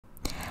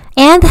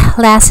And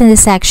last in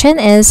this section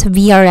is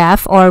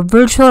VRF, or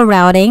Virtual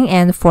Routing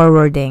and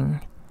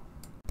Forwarding.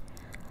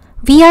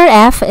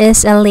 VRF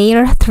is a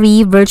Layer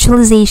 3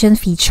 virtualization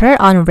feature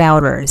on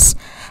routers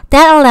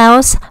that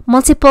allows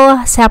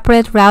multiple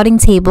separate routing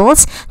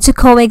tables to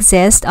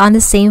coexist on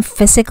the same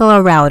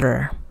physical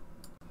router.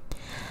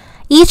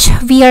 Each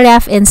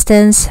VRF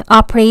instance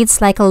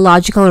operates like a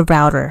logical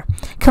router,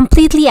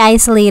 completely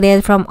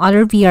isolated from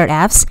other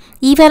VRFs,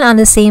 even on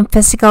the same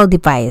physical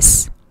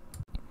device.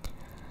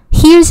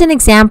 Here's an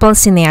example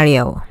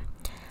scenario.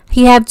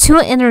 You have two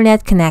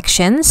internet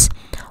connections,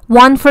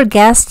 one for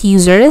guest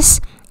users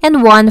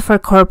and one for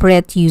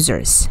corporate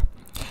users.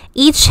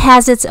 Each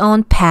has its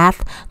own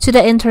path to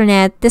the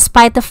internet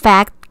despite the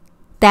fact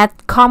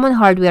that common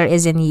hardware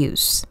is in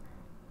use.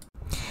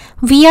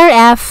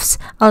 VRFs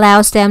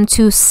allows them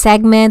to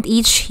segment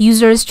each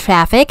user's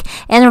traffic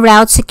and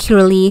route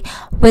securely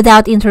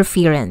without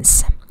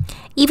interference.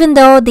 Even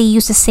though they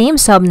use the same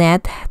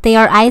subnet, they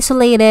are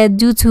isolated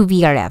due to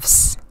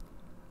VRFs.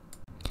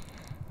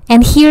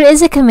 And here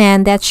is a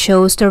command that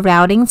shows the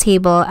routing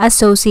table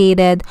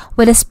associated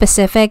with a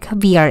specific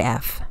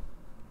VRF.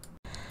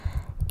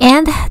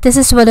 And this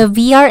is what a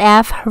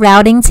VRF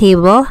routing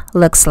table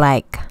looks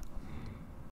like.